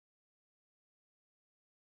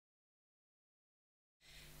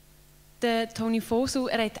Der Tony Fosu,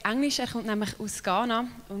 er redet Englisch, er kommt nämlich aus Ghana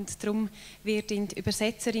und darum wird ihn die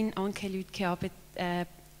Übersetzerin Anke Lüdke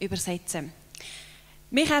übersetzen.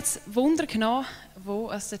 Mich hat es Wunder genommen,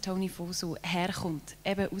 wo der Tony Fosu herkommt,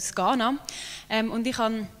 eben aus Ghana. Und ich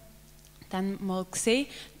habe dann mal gesehen,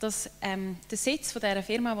 dass der Sitz von dieser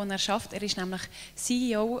Firma, die er schafft, er ist nämlich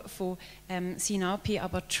CEO von Sinapi,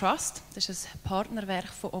 aber Trust, das ist ein Partnerwerk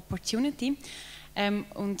von Opportunity.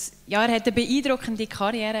 Und ja, er hat eine beeindruckende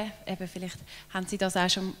Karriere, eben, vielleicht haben Sie das auch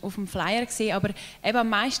schon auf dem Flyer gesehen, aber eben am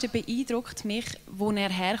meisten beeindruckt mich, wo er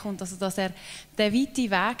herkommt, also dass er den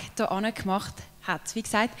weiten Weg hierhin gemacht hat. Wie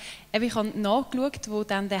gesagt, ich habe nachgeschaut, wo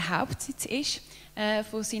dann der Hauptsitz ist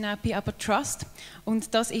von Sinapi, aber Trust,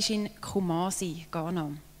 und das ist in Kumasi,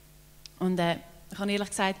 Ghana. Und ich habe ehrlich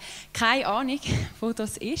gesagt keine Ahnung, wo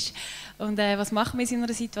das ist. Und was macht man in so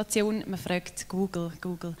einer Situation? Man fragt Google.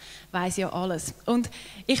 Google weiss ja alles. Und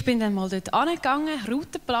ich bin dann mal dort angegangen,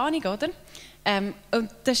 Routenplanung, oder? Und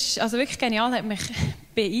das ist also wirklich genial, hat mich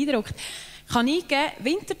beeindruckt. Ich habe eingegeben,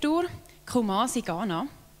 Winterthur, Kumasi, Ghana.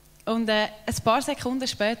 Und ein paar Sekunden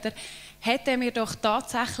später hat er mir doch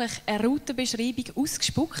tatsächlich eine Routenbeschreibung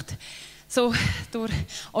ausgespuckt. So durch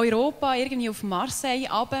Europa, irgendwie auf Marseille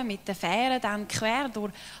runter, mit den Fähren, dann quer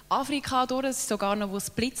durch Afrika durch, sogar noch, wo es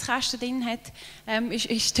Blitzkästen drin hat,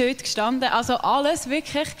 ist dort gestanden. Also alles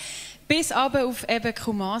wirklich, bis runter auf eben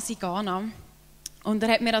Kumasi, Ghana. Und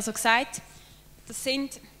er hat mir also gesagt, das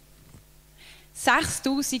sind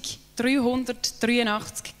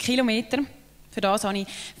 6'383 Kilometer. Für das habe ich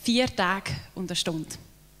 4 Tage und eine Stunde.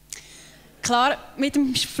 Klar, mit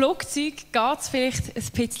dem Flugzeug geht es vielleicht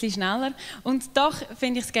ein bisschen schneller. Und doch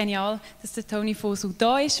finde ich es genial, dass der Tony Fosu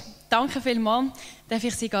da ist. Danke vielmals, darf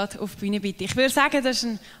ich Sie gerade auf die Bühne bitten. Ich würde sagen, das ist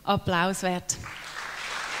ein Applaus wert.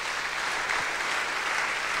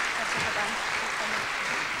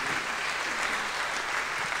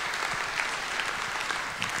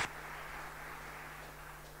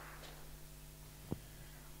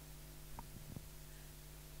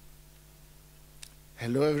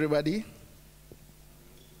 Hello, everybody.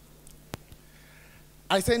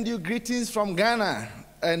 I send you greetings from Ghana,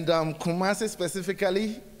 and Kumasi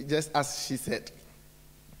specifically, just as she said.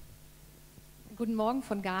 Guten Morgen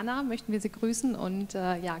von Ghana, möchten wir Sie grüßen. Und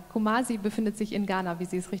ja, Kumasi befindet sich in Ghana, wie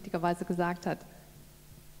sie es richtigerweise gesagt hat.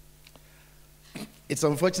 It's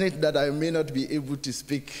unfortunate that I may not be able to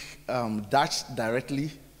speak Dutch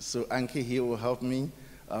directly, so Anke here will help me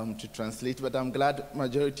to translate, but I'm glad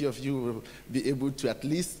majority of you will be able to at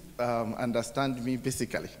least understand me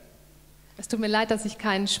basically. Es tut mir leid, dass ich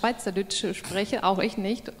kein Schweizerdeutsch spreche, auch ich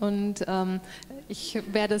nicht, und ich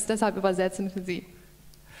werde es deshalb übersetzen für Sie.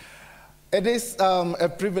 It is a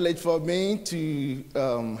privilege for me to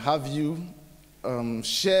have you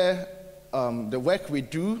share the work we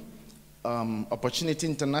do, Opportunity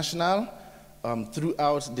International,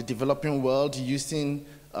 throughout the developing world using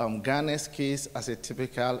Ghana's case as a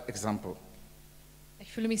typical example.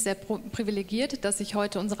 Ich fühle mich sehr privilegiert, dass ich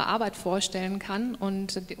heute unsere Arbeit vorstellen kann,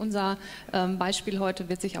 und unser Beispiel heute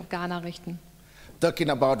wird sich auf Ghana richten. Talking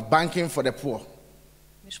about banking for the poor.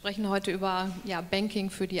 Wir sprechen heute über Banking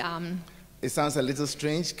für die Armen. It sounds a little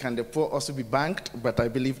strange. Can the poor also be banked? But I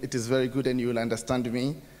believe it is very good, and you will understand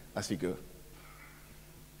me as we go.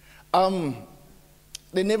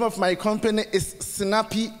 The name of my company is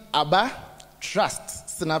Sinapi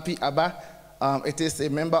Trust. Sinapi it is a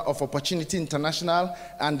member of Opportunity International,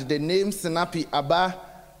 and the name Sinapi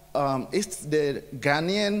is the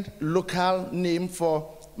Ghanaian local name for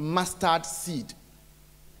mustard seed.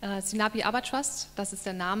 Sinapi Trust, das ist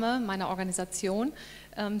der Name meiner Organisation.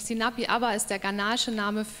 Sinapi ist der ghanaische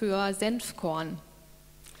Name für Senfkorn.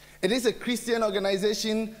 It is a Christian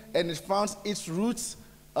organization, and it founds its roots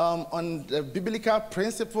on the biblical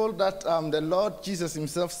principle that the Lord Jesus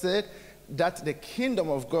himself said that the kingdom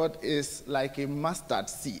of God is like a mustard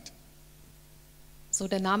seed. So,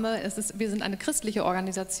 der Name, wir sind eine christliche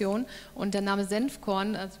Organisation, und der Name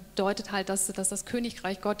Senfkorn bedeutet halt, dass das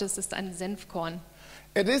Königreich Gottes ist ein Senfkorn.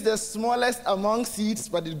 It is the smallest among seeds,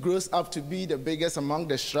 but it grows up to be the biggest among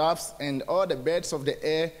the shrubs, and all the birds of the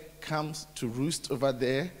air comes to roost over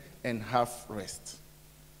there and have rest.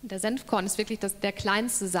 Der Senfkorn ist wirklich der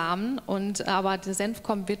kleinste Samen, aber der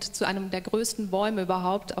Senfkorn wird zu einem der größten Bäume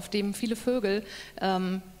überhaupt, auf dem viele Vögel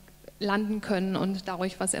landen können und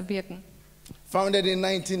dadurch was erwirken. Founded in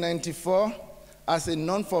 1994 as a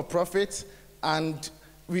non-for-profit, and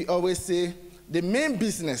we always say the main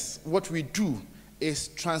business, what we do, is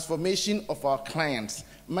transformation of our clients.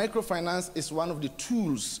 Microfinance is one of the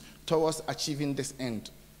tools towards achieving this end.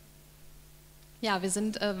 Ja, wir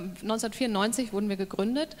sind 1994 wurden wir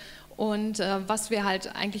gegründet und was wir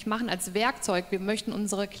halt eigentlich machen als Werkzeug, wir möchten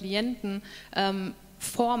unsere Klienten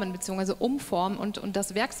formen bzw. umformen und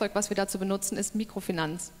das Werkzeug, was wir dazu benutzen, ist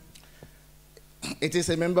Mikrofinanz. It is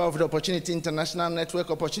a member of the Opportunity International Network.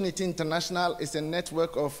 Opportunity International is a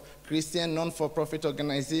network of Christian non-for-profit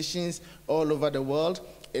organizations all over the world.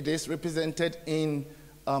 It is represented in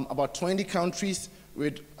about 20 countries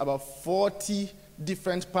with about 40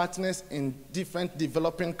 different partners in different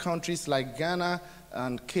developing countries like Ghana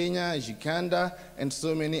and Kenya, Uganda, and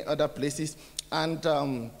so many other places. And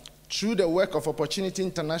through the work of Opportunity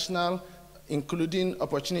International, including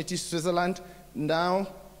Opportunity Switzerland, now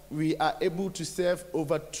we are able to serve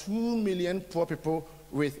over 2 million poor people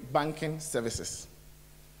with banking services.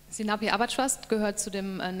 Sinapi Trust gehört zu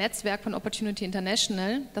dem Netzwerk von Opportunity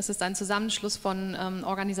International. Das ist ein Zusammenschluss von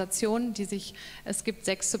Organisationen, es gibt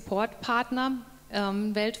 6 Supportpartner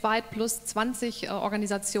weltweit plus 20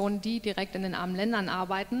 Organisationen, die direkt in den armen Ländern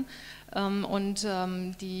arbeiten.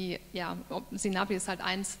 Sinapi ist halt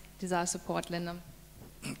eins dieser Supportländer.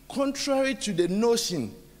 Contrary to the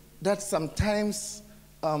notion that sometimes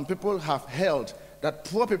people have held that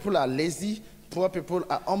poor people are lazy, poor people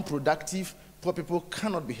are unproductive, poor people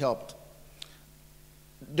cannot be helped.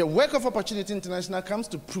 The work of Opportunity International comes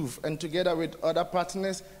to prove, and together with other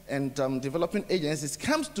partners and developing agencies,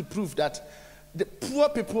 comes to prove that the poor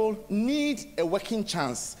people need a working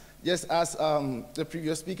chance. Just as the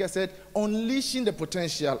previous speaker said, unleashing the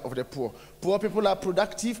potential of the poor. Poor people are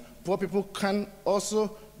productive, poor people can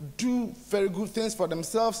also do very good things for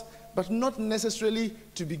themselves, but not necessarily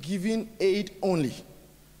to be given aid only.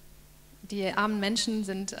 Die armen Menschen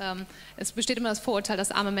sind, es besteht immer das Vorurteil,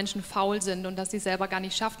 dass arme Menschen faul sind und dass sie selber gar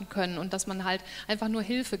nicht schaffen können und dass man halt einfach nur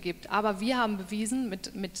Hilfe gibt. Aber wir haben bewiesen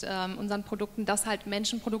mit unseren Produkten, dass halt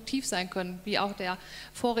Menschen produktiv sein können, wie auch der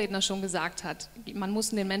Vorredner schon gesagt hat. Man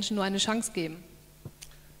muss den Menschen nur eine Chance geben.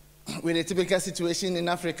 With a typical situation in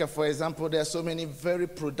Africa, for example, there are so many very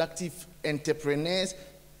productive entrepreneurs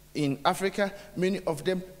in Africa. Many of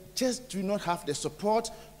them just do not have the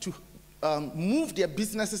support to move their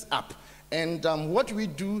businesses up. And what we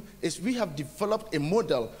do is we have developed a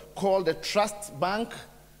model called the trust bank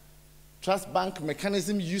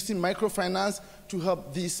mechanism using microfinance to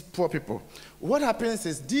help these poor people. What happens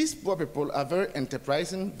is these poor people are very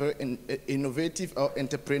enterprising, very innovative or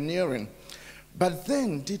entrepreneurial, but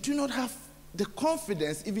then they do not have the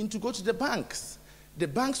confidence even to go to the banks. The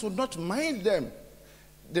banks would not mind them.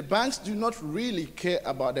 The banks do not really care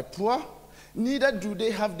about the poor, neither do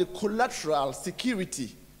they have the collateral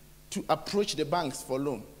security to approach the banks for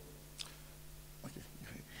loan.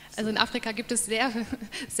 Also in Afrika gibt es sehr,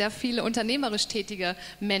 sehr viele unternehmerisch tätige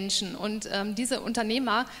Menschen und diese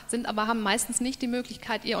Unternehmer haben meistens nicht die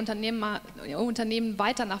Möglichkeit, ihr Unternehmen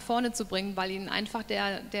weiter nach vorne zu bringen, weil ihnen einfach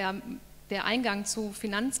der Eingang zu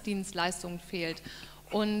Finanzdienstleistungen fehlt.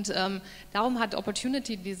 Und darum hat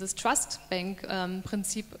Opportunity dieses Trust Bank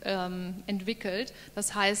Prinzip entwickelt.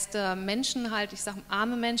 Das heißt, Menschen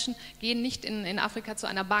arme Menschen gehen nicht in Afrika zu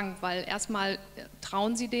einer Bank, weil erstmal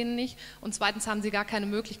trauen sie denen nicht und zweitens haben sie gar keine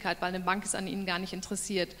Möglichkeit, weil eine Bank ist an ihnen gar nicht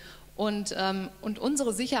interessiert. Und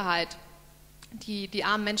unsere Sicherheit, die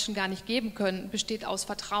armen Menschen gar nicht geben können, besteht aus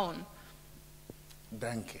Vertrauen.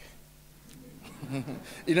 Danke.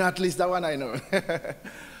 You know, at least that one I know.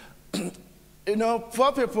 You know,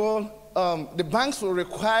 poor people, the banks will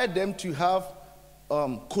require them to have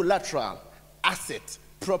collateral, asset,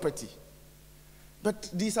 property.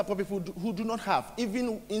 But these are poor people who do not have.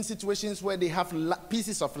 Even in situations where they have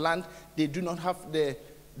pieces of land, they do not have the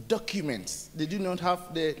documents. They do not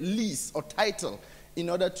have the lease or title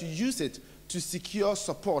in order to use it to secure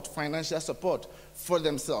support, financial support for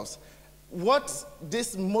themselves. What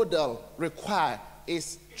this model requires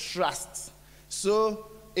is trust. So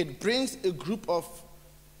it brings a group of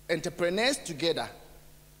entrepreneurs together,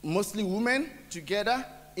 mostly women together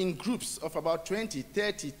in groups of about 20,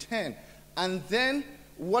 30, 10. And then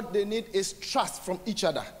what they need is trust from each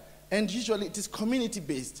other. And usually it is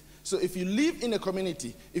community-based. So if you live in a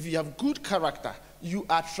community, if you have good character, you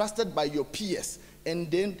are trusted by your peers. And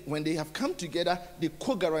then when they have come together, they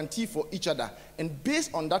co-guarantee for each other. And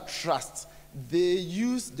based on that trust, they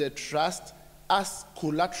use the trust as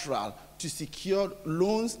collateral to secure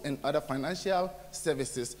loans and other financial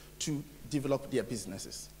services to develop their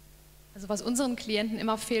businesses. Also was unseren Klienten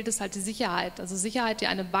immer fehlt, ist halt die Sicherheit. Also Sicherheit, die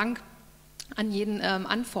eine Bank an jeden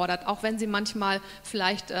anfordert. Auch wenn sie manchmal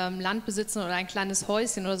vielleicht Land besitzen oder ein kleines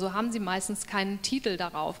Häuschen oder so, haben sie meistens keinen Titel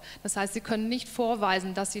darauf. Das heißt, sie können nicht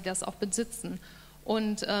vorweisen, dass sie das auch besitzen.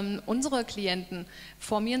 Und unsere Klienten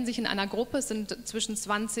formieren sich in einer Gruppe, es sind zwischen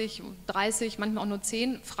 20, 30, manchmal auch nur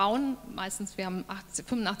 10 Frauen, meistens wir haben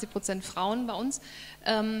 85% Frauen bei uns,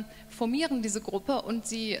 formieren diese Gruppe und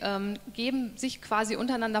sie geben sich quasi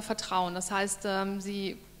untereinander Vertrauen. Das heißt,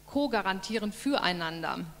 sie co-garantieren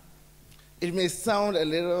füreinander. It may sound a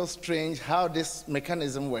little strange how this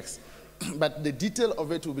mechanism works, but the detail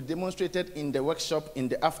of it will be demonstrated in the workshop in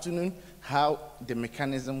the afternoon, how the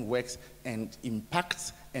mechanism works and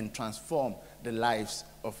impacts and transforms the lives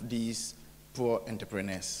of these poor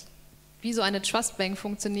entrepreneurs. Wie so eine Trust Bank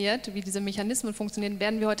funktioniert, wie diese Mechanismen funktionieren,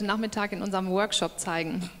 werden wir heute Nachmittag in unserem Workshop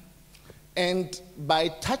zeigen. And by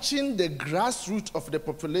touching the grassroots of the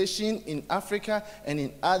population in Africa and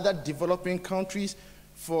in other developing countries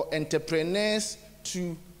for entrepreneurs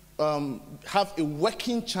to have a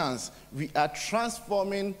working chance, we are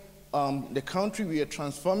transforming the country, we are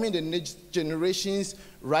transforming the next generations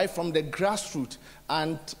right from the grassroots.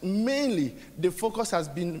 And mainly, the focus has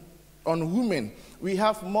been on women. We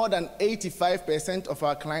have more than 85% of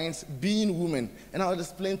our clients being women. And I'll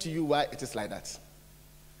explain to you why it is like that.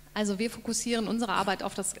 Also wir fokussieren unsere Arbeit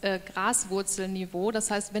auf das Graswurzelniveau.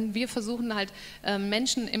 Das heißt, wenn wir versuchen halt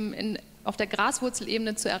Menschen auf der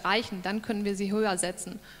Graswurzelebene zu erreichen, dann können wir sie höher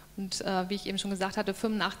setzen. Und wie ich eben schon gesagt hatte,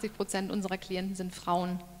 85% unserer Klienten sind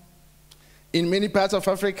Frauen. In many parts of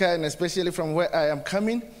Africa, and especially from where I am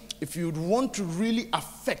coming, if you want to really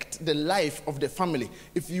affect the life of the family,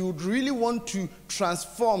 if you really want to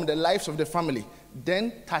transform the lives of the family,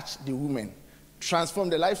 then touch the women. Transform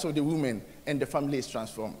the lives of the women, and the family is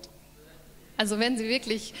transformed. Also wenn Sie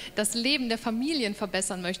wirklich das Leben der Familien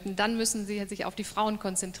verbessern möchten, dann müssen Sie sich auf die Frauen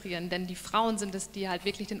konzentrieren, denn die Frauen sind es, die halt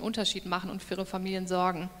wirklich den Unterschied machen und für ihre Familien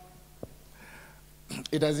sorgen.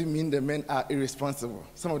 It doesn't mean the men are irresponsible.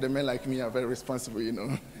 Some of the men like me are very responsible, you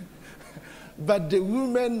know. But the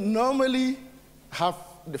women normally have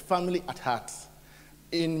the family at heart.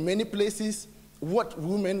 In many places, what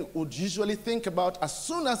women would usually think about as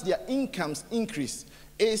soon as their incomes increase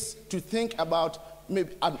is to think about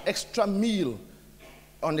maybe an extra meal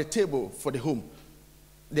on the table for the home.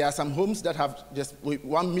 There are some homes that have just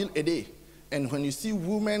 1 meal a day. And when you see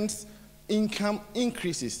women's income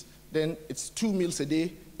increases, then it's 2 meals a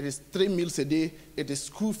day, it is 3 meals a day, it is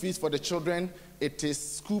school fees for the children, it is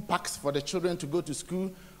school packs for the children to go to school,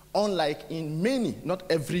 unlike in many, not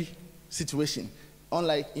every situation,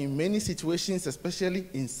 unlike in many situations, especially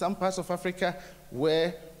in some parts of Africa,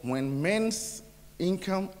 where when men's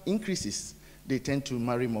income increases, they tend to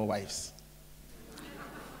marry more wives.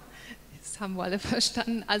 Das haben wir alle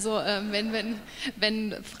verstanden. Also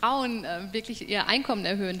wenn Frauen wirklich ihr Einkommen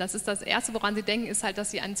erhöhen, das ist das Erste, woran sie denken, ist halt,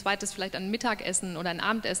 dass sie ein zweites, vielleicht ein Mittagessen oder ein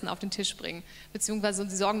Abendessen auf den Tisch bringen. Beziehungsweise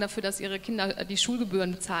sie sorgen dafür, dass ihre Kinder die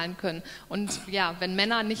Schulgebühren bezahlen können. Und ja, wenn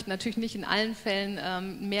Männer natürlich nicht in allen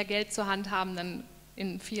Fällen mehr Geld zur Hand haben, dann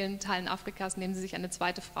in vielen Teilen Afrikas nehmen sie sich eine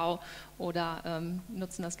zweite Frau oder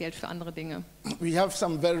nutzen das Geld für andere Dinge. We have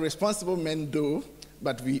some very responsible men though,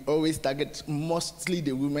 but we always target mostly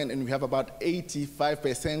the women, and we have about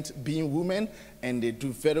 85% being women, and they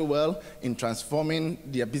do very well in transforming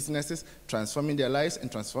their businesses, transforming their lives,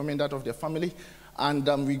 and transforming that of their family. And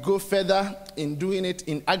we go further in doing it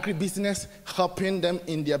in agribusiness, helping them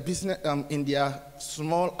in their business, in their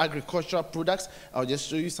small agricultural products. I'll just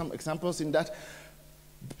show you some examples in that.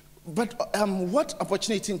 But what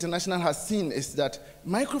Opportunity International has seen is that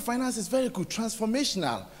microfinance is very good,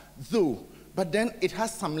 transformational, though, but then it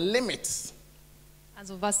has some limits.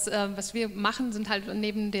 Also was wir machen, sind halt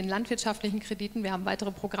neben den landwirtschaftlichen Krediten, wir haben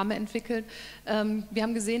weitere Programme entwickelt, wir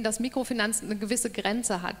haben gesehen, dass Mikrofinanz eine gewisse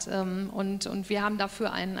Grenze hat und wir haben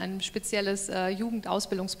dafür ein spezielles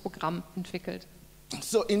Jugendausbildungsprogramm entwickelt.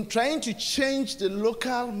 So in trying to change the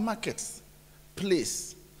local markets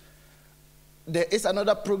place, there is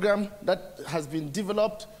another program that has been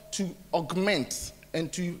developed to augment and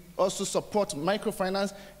to also support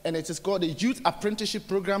microfinance, and it is called the Youth Apprenticeship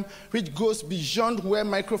Program, which goes beyond where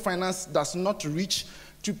microfinance does not reach,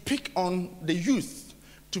 to pick on the youth,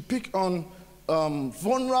 to pick on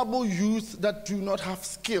vulnerable youth that do not have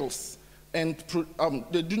skills, and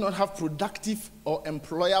they do not have productive or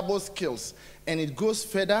employable skills. And it goes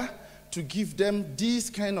further to give them this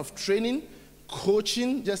kind of training,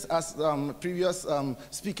 coaching, just as previous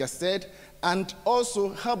speaker said, and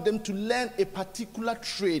also help them to learn a particular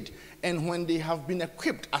trade. And when they have been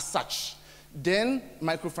equipped as such, then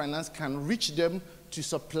microfinance can reach them to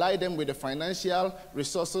supply them with the financial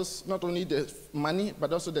resources, not only the money,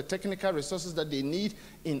 but also the technical resources that they need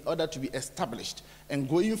in order to be established. And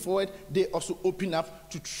going forward, they also open up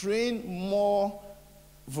to train more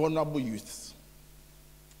vulnerable youths.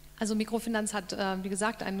 Also Mikrofinanz hat, wie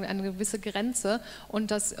gesagt, eine gewisse Grenze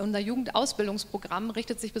und unser Jugendausbildungsprogramm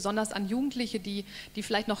richtet sich besonders an Jugendliche, die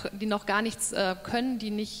vielleicht noch gar nichts können,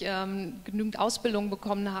 die nicht genügend Ausbildung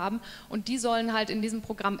bekommen haben, und die sollen halt in diesem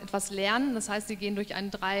Programm etwas lernen. Das heißt, sie gehen durch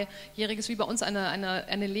ein 3-jähriges, wie bei uns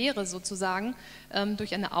eine Lehre sozusagen,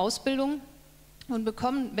 durch eine Ausbildung und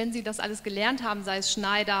bekommen, wenn sie das alles gelernt haben, sei es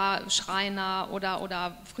Schneider, Schreiner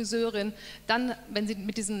oder Friseurin, dann, wenn sie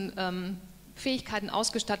mit diesen Fähigkeiten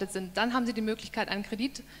ausgestattet sind, dann haben sie die Möglichkeit, einen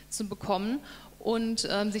Kredit zu bekommen und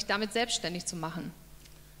sich damit selbstständig zu machen.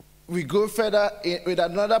 We go further with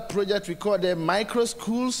another project we call the micro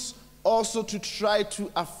schools, also to try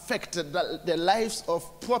to affect the lives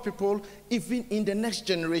of poor people even in the next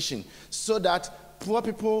generation, so that poor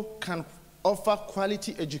people can offer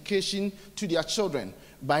quality education to their children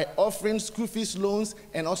by offering school fees loans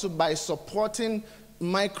and also by supporting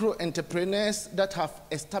micro entrepreneurs that have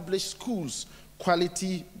established schools,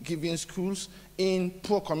 quality giving schools in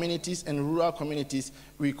poor communities and rural communities.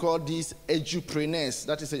 We call these edupreneurs,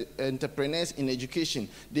 that is entrepreneurs in education.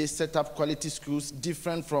 They set up quality schools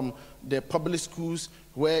different from the public schools,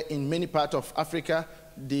 where in many parts of Africa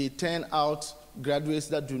they turn out graduates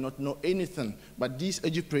that do not know anything. But these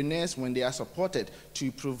edupreneurs, when they are supported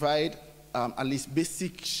to provide at least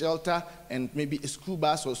basic shelter and maybe a school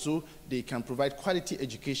bus or so, they can provide quality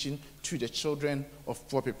education to the children of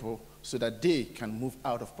poor people so that they can move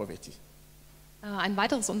out of poverty. Ein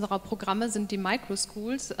weiteres unserer Programme sind die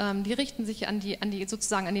Microschools. Die richten sich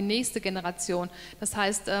sozusagen an die nächste Generation. Das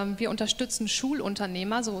heißt, wir unterstützen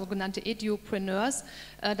Schulunternehmer, sogenannte Edupreneurs,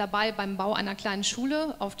 dabei beim Bau einer kleinen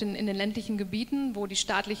Schule in den ländlichen Gebieten, wo die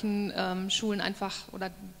staatlichen Schulen einfach oder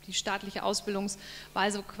die staatliche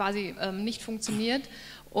Ausbildungsweise quasi nicht funktioniert.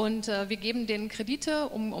 Und wir geben denen Kredite,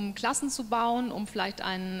 um Klassen zu bauen, um vielleicht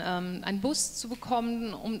einen Bus zu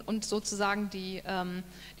bekommen und sozusagen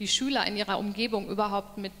die Schüler in ihrer Umgebung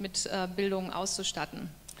überhaupt mit Bildung auszustatten.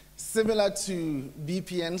 Similar to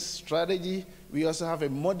BPN's strategy, we also have a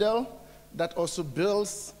model that also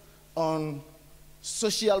builds on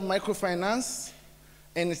social microfinance,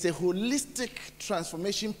 and it's a holistic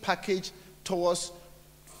transformation package towards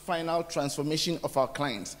final transformation of our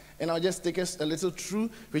clients. And I'll just take us a little through,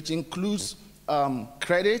 which includes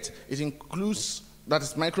credit, it includes, that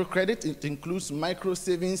is microcredit, it includes micro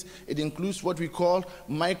savings, it includes what we call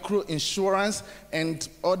micro insurance and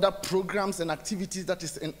other programs and activities that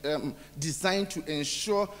is designed to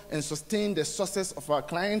ensure and sustain the success of our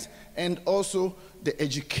clients, and also the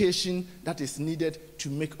education that is needed to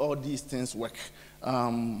make all these things work.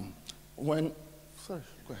 Sorry,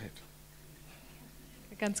 go ahead.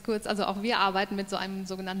 Ganz kurz, also auch wir arbeiten mit so einem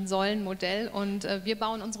sogenannten Säulenmodell und wir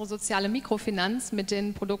bauen unsere soziale Mikrofinanz mit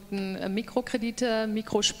den Produkten Mikrokredite,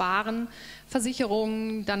 Mikrosparen,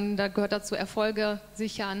 Versicherungen, dann da gehört dazu Erfolge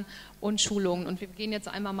sichern und Schulungen. Und wir gehen jetzt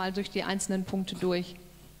einmal mal durch die einzelnen Punkte durch.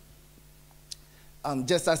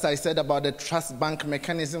 Just as I said about the trust bank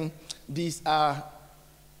mechanism, these are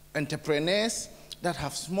entrepreneurs that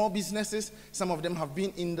have small businesses. Some of them have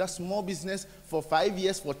been in that small business for 5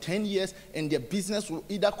 years, for 10 years, and their business will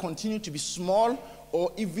either continue to be small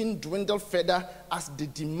or even dwindle further as the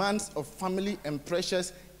demands of family and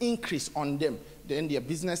pressures increase on them. Then their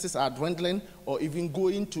businesses are dwindling or even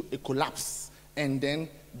going to a collapse, and then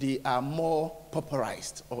they are more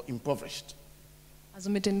pauperized or impoverished. Also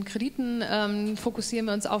mit den Krediten fokussieren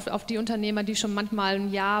wir uns auf die Unternehmer, die schon manchmal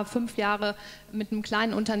 1 Jahr, 5 Jahre mit einem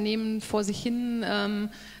kleinen Unternehmen vor sich hin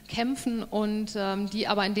kämpfen und die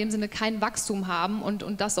aber in dem Sinne kein Wachstum haben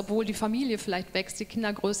und das, obwohl die Familie vielleicht wächst, die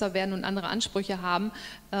Kinder größer werden und andere Ansprüche haben,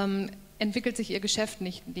 entwickelt sich ihr Geschäft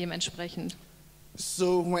nicht dementsprechend.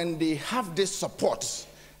 So when they have this support,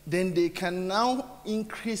 then they can now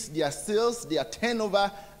increase their sales, their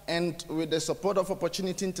turnover. And with the support of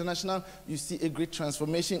Opportunity International, you see a great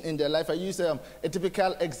transformation in their life. I use a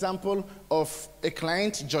typical example of a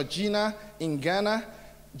client, Georgina, in Ghana.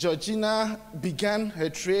 Georgina began her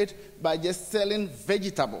trade by just selling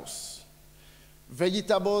vegetables.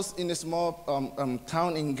 Vegetables in a small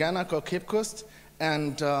town in Ghana called Cape Coast.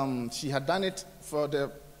 And she had done it for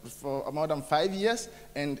more than 5 years.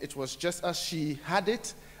 And it was just as she had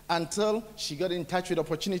it, until she got in touch with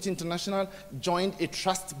Opportunity International, joined a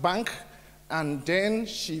trust bank, and then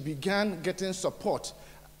she began getting support.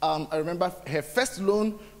 I remember her first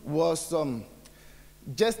loan was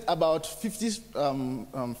just about 50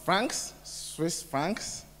 francs, Swiss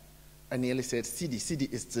francs. I nearly said CD. CD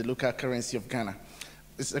is the local currency of Ghana.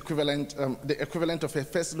 It's equivalent, the equivalent of her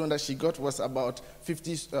first loan that she got was about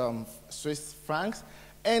 50 Swiss francs.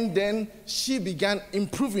 And then she began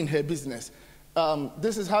improving her business.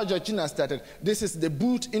 This is how Georgina started. This is the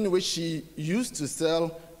booth in which she used to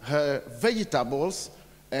sell her vegetables,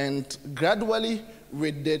 and gradually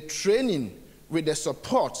with the training, with the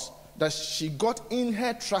support that she got in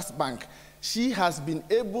her trust bank, she has been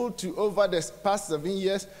able to, over the past 7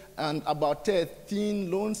 years and about 13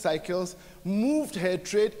 loan cycles, moved her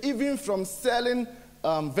trade even from selling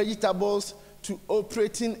vegetables to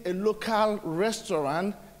operating a local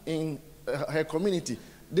restaurant in her community.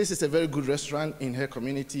 This is a very good restaurant in her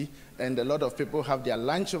community, and a lot of people have their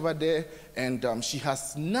lunch over there. And she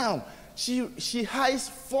has now, she hires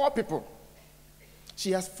 4 people.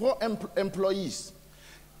 She has 4 employees.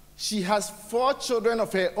 She has 4 children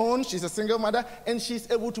of her own. She's a single mother, and she's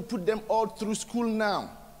able to put them all through school now.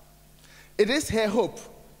 It is her hope.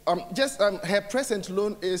 Her present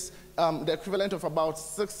loan is the equivalent of about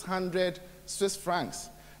 600 Swiss francs.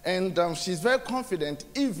 And she's very confident,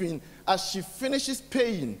 even as she finishes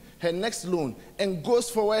paying her next loan and goes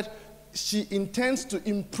forward, she intends to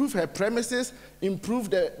improve her premises, improve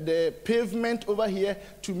the pavement over here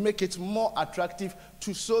to make it more attractive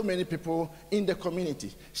to so many people in the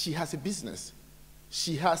community. She has a business.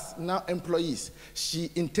 She has now employees. She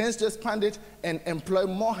intends to expand it and employ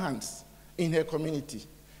more hands in her community.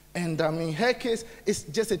 And in her case, it's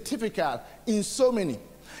just a typical in so many.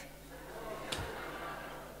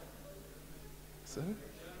 Sorry?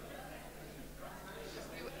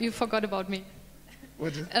 You forgot about me.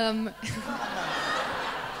 What is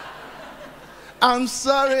I'm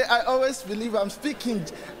sorry, I always believe I'm speaking.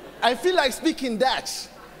 I feel like speaking Dutch.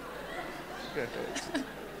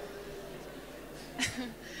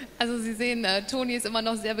 Also Sie sehen, Toni ist immer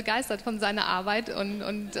noch sehr begeistert von seiner Arbeit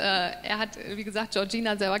und er hat, wie gesagt,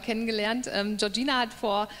 Georgina selber kennengelernt. Georgina hat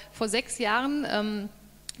vor 6 Jahren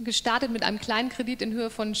gestartet mit einem kleinen Kredit in Höhe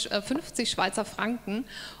von 50 Schweizer Franken.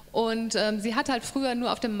 Und sie hat halt früher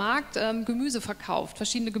nur auf dem Markt Gemüse verkauft,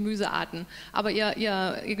 verschiedene Gemüsearten. Aber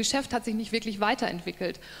ihr Geschäft hat sich nicht wirklich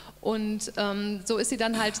weiterentwickelt. Und so ist sie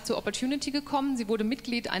dann halt zur Opportunity gekommen. Sie wurde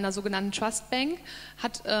Mitglied einer sogenannten Trust Bank,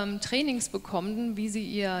 hat Trainings bekommen, wie sie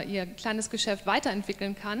ihr kleines Geschäft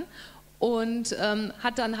weiterentwickeln kann. Und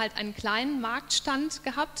hat dann halt einen kleinen Marktstand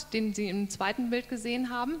gehabt, den Sie im zweiten Bild gesehen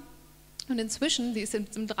haben. Und inzwischen, sie ist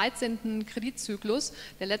im 13. Kreditzyklus,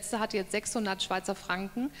 der letzte hatte jetzt 600 Schweizer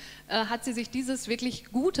Franken, hat sie sich dieses wirklich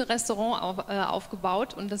gute Restaurant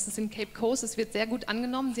aufgebaut und das ist in Cape Coast, es wird sehr gut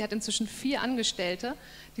angenommen. Sie hat inzwischen 4 Angestellte,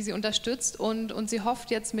 die sie unterstützt und sie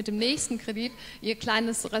hofft jetzt mit dem nächsten Kredit ihr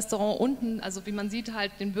kleines Restaurant unten, also wie man sieht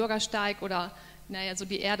halt den Bürgersteig oder naja, so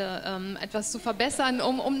die Erde etwas zu verbessern,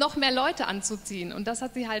 um noch mehr Leute anzuziehen. Und das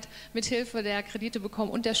hat sie halt mit Hilfe der Kredite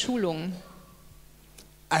bekommen und der Schulungen.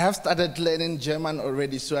 I have started learning German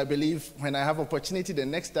already, so I believe when I have opportunity, the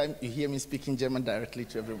next time you hear me speaking German directly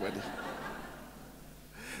to everybody.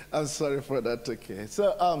 I'm sorry for that, okay.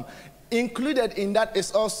 So included in that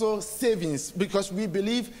is also savings, because we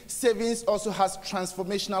believe savings also has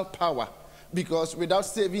transformational power, because without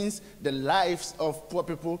savings, the lives of poor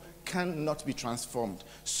people cannot be transformed.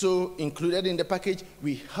 So included in the package,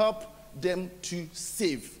 we help them to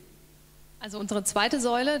save. Also unsere zweite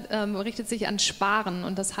Säule richtet sich an Sparen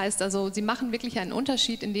und das heißt also, sie machen wirklich einen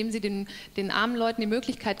Unterschied, indem sie den armen Leuten die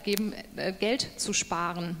Möglichkeit geben, Geld zu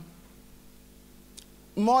sparen.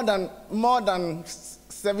 More than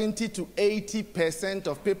 70 to 80%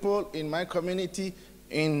 of people in my community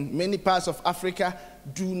in many parts of Africa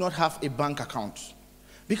do not have a bank account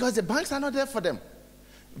because the banks are not there for them.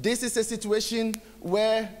 This is a situation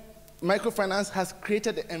where microfinance has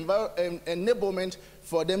created an enablement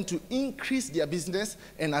for them to increase their business,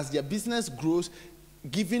 and as their business grows,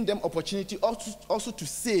 giving them opportunity also to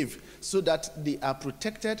save so that they are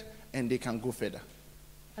protected and they can go further.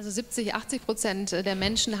 Also 70–80% der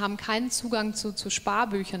Menschen haben keinen Zugang zu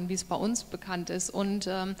Sparbüchern, wie es bei uns bekannt ist. Und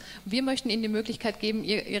wir möchten ihnen die Möglichkeit geben,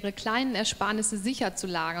 ihre kleinen Ersparnisse sicher zu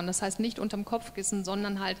lagern. Das heißt nicht unterm Kopfkissen,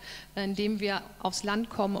 sondern halt, indem wir aufs Land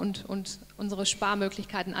kommen und unsere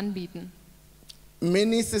Sparmöglichkeiten anbieten.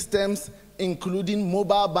 Many systems, including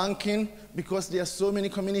mobile banking, because there are so many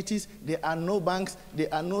communities, there are no banks,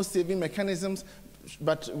 there are no saving mechanisms,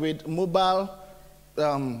 but with mobile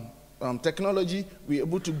technology, we're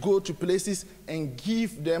able to go to places and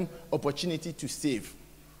give them opportunity to save.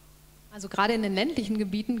 Also gerade in den ländlichen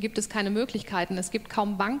Gebieten gibt es keine Möglichkeiten, es gibt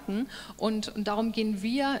kaum Banken und darum gehen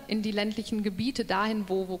wir in die ländlichen Gebiete dahin,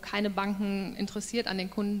 wo keine Banken interessiert an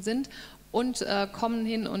den Kunden sind und kommen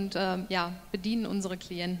hin und bedienen unsere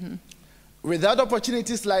Klienten. Without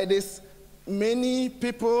opportunities like this, many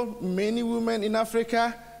people, many women in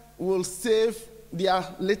Africa will save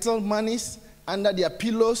their little monies under their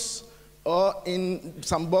pillows or in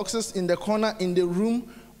some boxes in the corner in the room,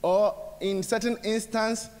 or in certain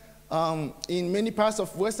instances, in many parts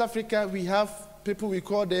of West Africa, we have people we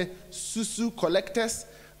call the Susu collectors,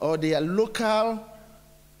 or they are local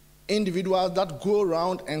individuals that go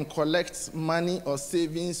around and collect money or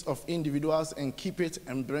savings of individuals and keep it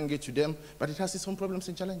and bring it to them, but it has its own problems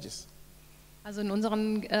and challenges. Also in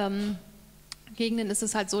unseren Gegenden ist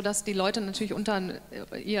es halt so, dass die Leute natürlich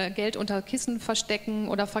ihr Geld unter Kissen verstecken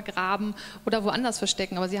oder vergraben oder woanders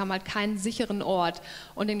verstecken, aber sie haben halt keinen sicheren Ort.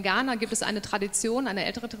 Und in Ghana gibt es eine Tradition, eine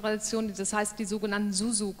ältere Tradition, das heißt die sogenannten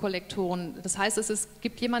Susu-Kollektoren. Das heißt, es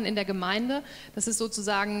gibt jemanden in der Gemeinde, das ist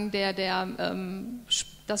sozusagen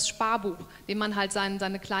das Sparbuch, dem man halt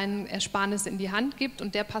seine kleinen Ersparnisse in die Hand gibt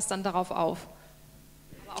und der passt dann darauf auf.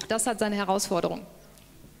 Aber auch das hat seine Herausforderung.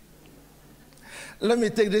 Let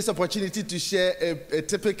me take this opportunity to share a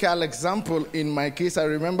typical example in my case. I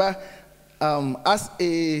remember as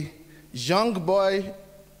a young boy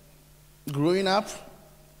growing up,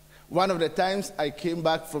 one of the times I came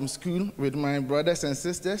back from school with my brothers and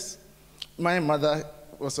sisters. My mother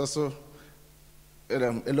was also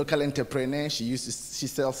a local entrepreneur. She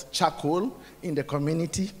sells charcoal in the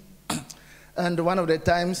community. And one of the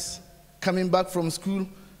times coming back from school,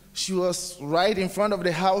 she was right in front of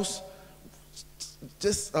the house,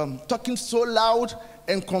 just talking so loud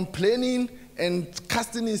and complaining and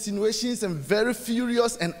casting insinuations and very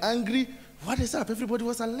furious and angry. What is up? Everybody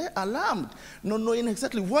was alarmed, not knowing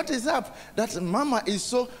exactly what is up. That mama is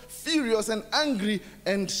so furious and angry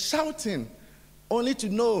and shouting, only to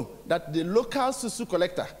know that the local susu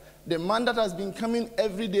collector, the man that has been coming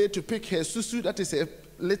every day to pick her susu, that is a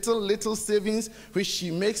little savings which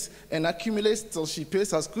she makes and accumulates till she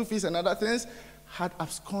pays her school fees and other things, had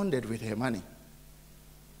absconded with her money.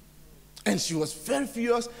 And she was very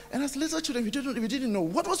furious. And as little children, we didn't know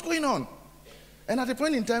what was going on. And at a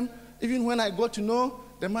point in time, even when I got to know,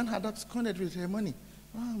 the man had absconded with her money.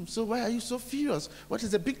 So why are you so furious? What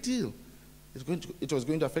is the big deal? It was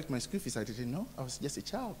going to affect my school fees. I didn't know. I was just a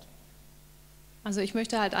child. Also ich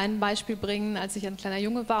möchte halt ein Beispiel bringen, als ich ein kleiner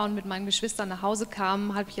Junge war und mit meinen Geschwistern nach Hause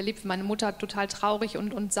kam, habe ich erlebt, wie meine Mutter total traurig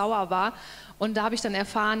und sauer war. Und da habe ich dann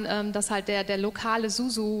erfahren, dass halt der lokale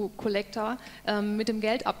Susu-Kollektor mit dem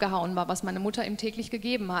Geld abgehauen war, was meine Mutter ihm täglich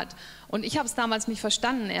gegeben hat. Und ich habe es damals nicht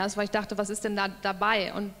verstanden erst, weil ich dachte, was ist denn da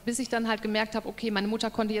dabei? Und bis ich dann halt gemerkt habe, okay, meine Mutter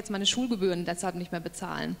konnte jetzt meine Schulgebühren deshalb nicht mehr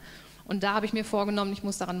bezahlen. Und da habe ich mir vorgenommen, ich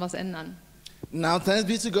muss daran was ändern. Now, thanks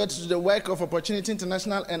be to God, to the work of Opportunity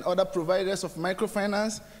International and other providers of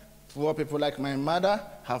microfinance. Poor people like my mother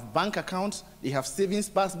have bank accounts, they have savings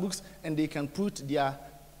passbooks, and they can put their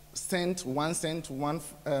cent, 1 cent, €1,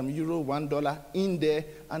 $1 in there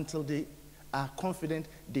until they are confident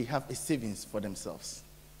they have a savings for themselves.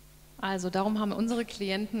 Also darum haben unsere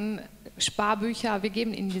Klienten Sparbücher, wir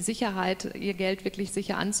geben ihnen die Sicherheit, ihr Geld wirklich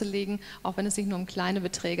sicher anzulegen, auch wenn es sich nur um kleine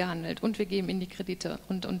Beträge handelt. Und wir geben ihnen die Kredite.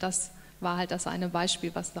 Und das war halt das eine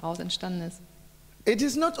Beispiel, was daraus entstanden ist. It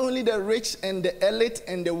is not only the rich and the elite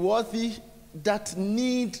and the wealthy that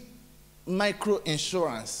need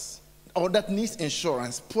micro-insurance or that needs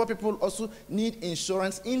insurance. Poor people also need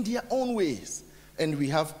insurance in their own ways. And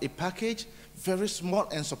we have a package, very small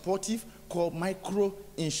and supportive, called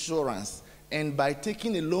micro-insurance. And by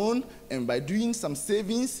taking a loan and by doing some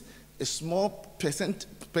savings, a small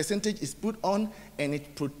percentage is put on and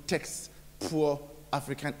it protects poor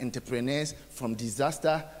African entrepreneurs from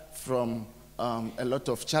disaster, from a lot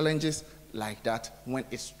of challenges like that when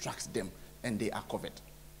it strikes them and they are covered.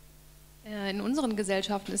 In unseren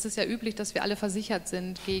Gesellschaften ist es ja üblich, dass wir alle versichert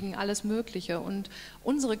sind gegen alles Mögliche. Und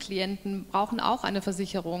unsere Klienten brauchen auch eine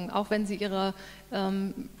Versicherung, auch wenn sie ihre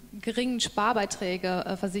geringen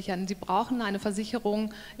Sparbeiträge versichern. Sie brauchen eine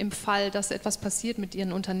Versicherung im Fall, dass etwas passiert mit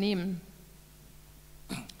ihren Unternehmen.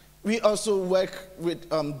 We also work with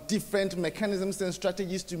different mechanisms and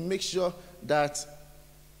strategies to make sure that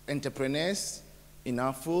entrepreneurs in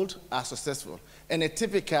our field are successful. And a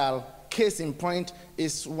typical case in point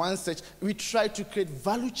is one such, we try to create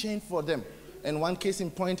value chain for them. And one case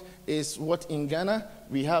in point is what in Ghana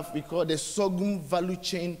we call the Sorghum Value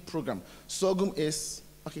Chain Program. Sorghum is,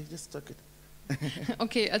 okay, just talk it.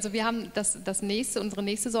 Okay, also wir haben unsere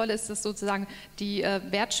nächste Säule ist das sozusagen die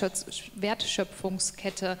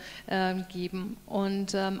Wertschöpfungskette geben.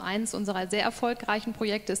 Und eines unserer sehr erfolgreichen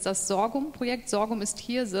Projekte ist das Sorghum-Projekt. Sorghum ist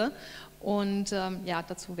Hirse und ja,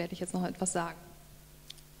 dazu werde ich jetzt noch etwas sagen.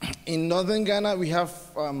 In northern Ghana we have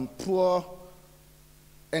poor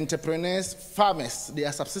entrepreneurs, farmers. They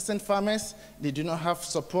are subsistence farmers. They do not have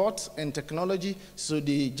support and technology, so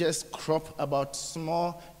they just crop about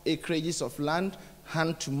small acreages of land,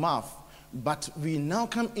 hand to mouth. But we now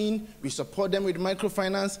come in, we support them with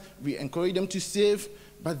microfinance, we encourage them to save,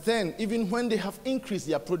 But then, even when they have increased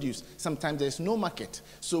their produce, sometimes there's no market.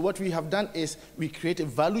 So what we have done is we create a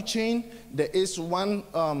value chain. There is one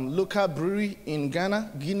local brewery in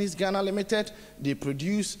Ghana, Guinness Ghana Limited. They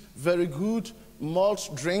produce very good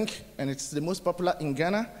malt drink, and it's the most popular in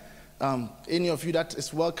Ghana. Any of you that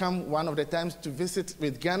is welcome one of the times to visit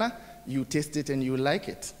with Ghana, you taste it and you like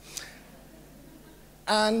it.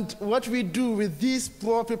 And what we do with these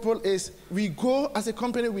poor people is we go as a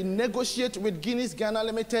company, we negotiate with Guinness Ghana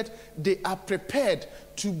Limited. They are prepared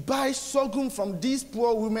to buy sorghum from these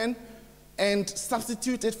poor women and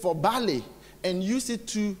substitute it for barley and use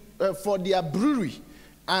it for their brewery.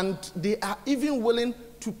 And they are even willing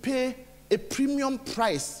to pay a premium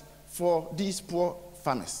price for these poor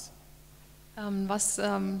farmers.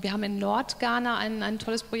 Wir haben in Nordghana ein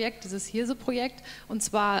tolles Projekt, dieses Hirse-Projekt. Und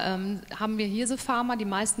zwar haben wir Hirse-Farmer, die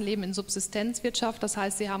meisten leben in Subsistenzwirtschaft. Das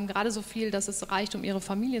heißt, sie haben gerade so viel, dass es reicht, um ihre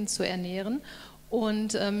Familien zu ernähren.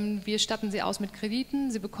 Und wir statten sie aus mit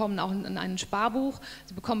Krediten, sie bekommen auch ein Sparbuch,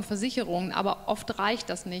 sie bekommen Versicherungen, aber oft reicht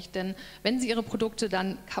das nicht. Denn wenn sie ihre Produkte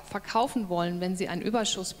dann verkaufen wollen, wenn sie einen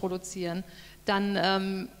Überschuss produzieren,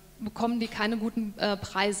 dann bekommen die keine guten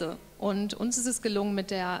Preise. Und uns ist es gelungen, mit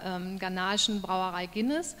der ghanaischen Brauerei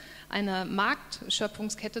Guinness eine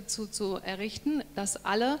Marktschöpfungskette zu errichten, dass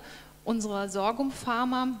alle unsere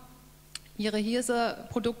Sorghumfarmer ihre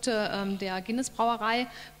Hirse-Produkte der Guinness-Brauerei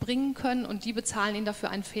bringen können und die bezahlen ihnen dafür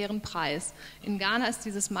einen fairen Preis. In Ghana ist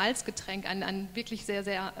dieses Malzgetränk ein wirklich sehr,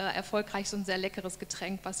 sehr erfolgreiches und sehr leckeres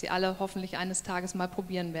Getränk, was Sie alle hoffentlich eines Tages mal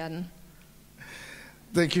probieren werden.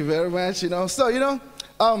 Thank you very much.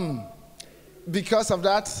 Because of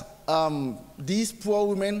that, these poor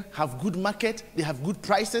women have good market, they have good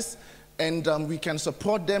prices, and we can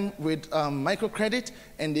support them with microcredit,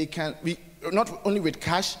 and not only with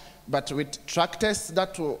cash, but with tractors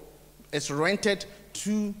that is rented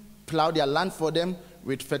to plow their land for them,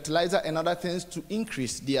 with fertilizer and other things to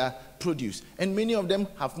increase their produce. And many of them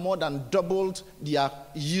have more than doubled their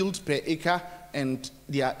yield per acre, and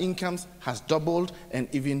their incomes has doubled and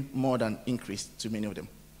even more than increased to many of them.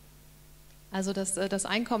 Also das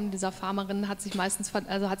Einkommen dieser Farmerinnen hat sich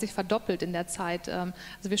verdoppelt in der Zeit.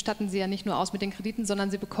 Also wir statten sie ja nicht nur aus mit den Krediten,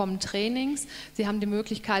 sondern sie bekommen Trainings. Sie haben die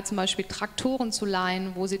Möglichkeit, zum Beispiel Traktoren zu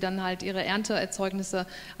leihen, wo sie dann halt ihre Ernteerzeugnisse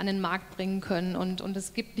an den Markt bringen können. Und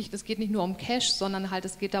es geht nicht nur um Cash, sondern halt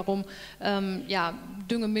es geht darum,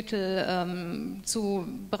 Düngemittel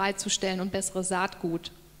bereitzustellen und besseres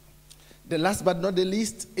Saatgut. The last but not the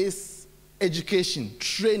least is education,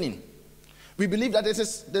 training. We believe that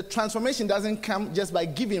the transformation doesn't come just by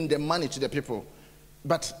giving the money to the people,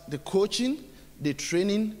 but the coaching, the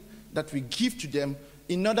training that we give to them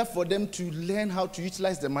in order for them to learn how to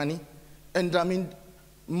utilize the money. And I mean,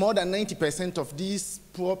 more than 90% of these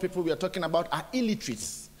poor people we are talking about are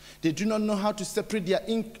illiterates. They do not know how to separate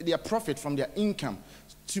their profit from their income,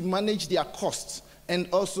 to manage their costs, and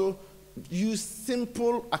also use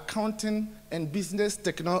simple accounting and business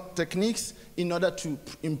techniques in order to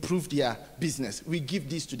improve their business. We give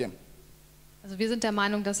these to them. Also wir sind der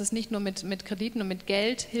Meinung, dass es nicht nur mit Krediten und mit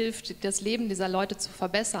Geld hilft, das Leben dieser Leute zu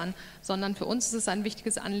verbessern, sondern für uns ist es ein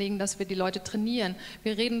wichtiges Anliegen, dass wir die Leute trainieren.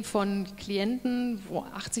 Wir reden von Klienten, wo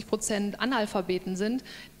 80% Analphabeten sind,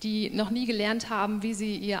 die noch nie gelernt haben, wie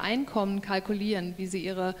sie ihr Einkommen kalkulieren, wie sie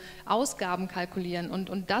ihre Ausgaben kalkulieren.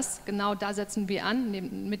 Und genau da setzen wir an,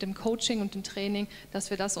 mit dem Coaching und dem Training,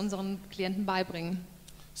 dass wir das unseren Klienten beibringen.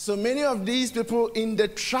 So many of these people in the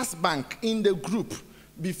trust bank, in the group,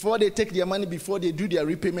 before they take their money, before they do their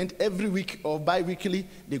repayment, every week or bi-weekly,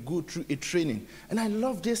 they go through a training. And I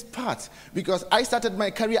love this part because I started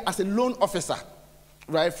my career as a loan officer.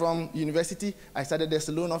 Right from university, I started as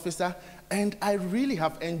a loan officer, and I really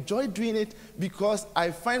have enjoyed doing it because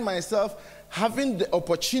I find myself having the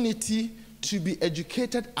opportunity to be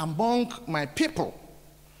educated among my people.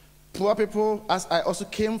 Poor people, as I also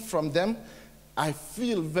came from them, I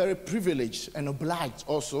feel very privileged and obliged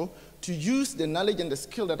also to use the knowledge and the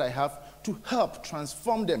skill that I have to help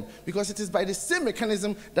transform them, because it is by the same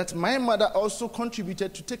mechanism that my mother also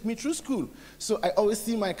contributed to take me through school. So I always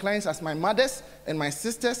see my clients as my mothers and my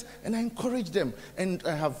sisters, and I encourage them. And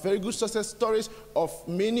I have very good success stories of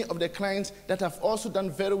many of the clients that have also done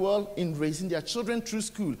very well in raising their children through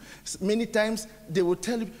school. Many times they will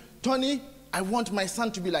tell you, Tony, I want my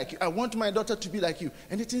son to be like you. I want my daughter to be like you.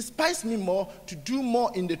 And it inspires me more to do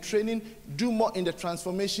more in the training, do more in the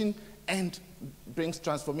transformation, and brings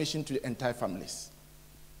transformation to the entire families.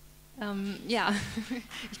 Ja,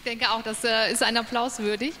 ich denke auch, das ist ein Applaus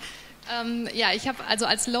würdig. Ja, ich habe also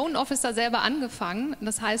als Loan Officer selber angefangen.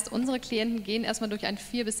 Das heißt, unsere Klienten gehen erstmal durch ein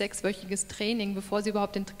 4- bis 6-wöchiges Training, bevor sie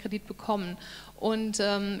überhaupt den Kredit bekommen. Und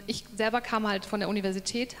ich selber kam halt von der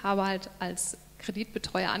Universität, habe halt als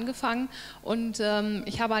Kreditbetreuer angefangen und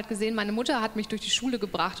ich habe halt gesehen, meine Mutter hat mich durch die Schule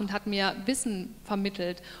gebracht und hat mir Wissen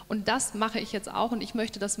vermittelt und das mache ich jetzt auch und ich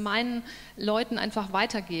möchte das meinen Leuten einfach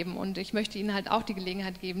weitergeben und ich möchte ihnen halt auch die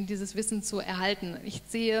Gelegenheit geben, dieses Wissen zu erhalten. Ich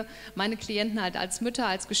sehe meine Klienten halt als Mütter,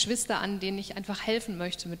 als Geschwister an, denen ich einfach helfen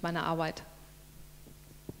möchte mit meiner Arbeit.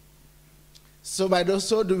 So by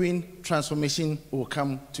so doing, transformation will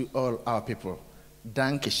come to all our people.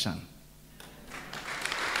 Dankeschön.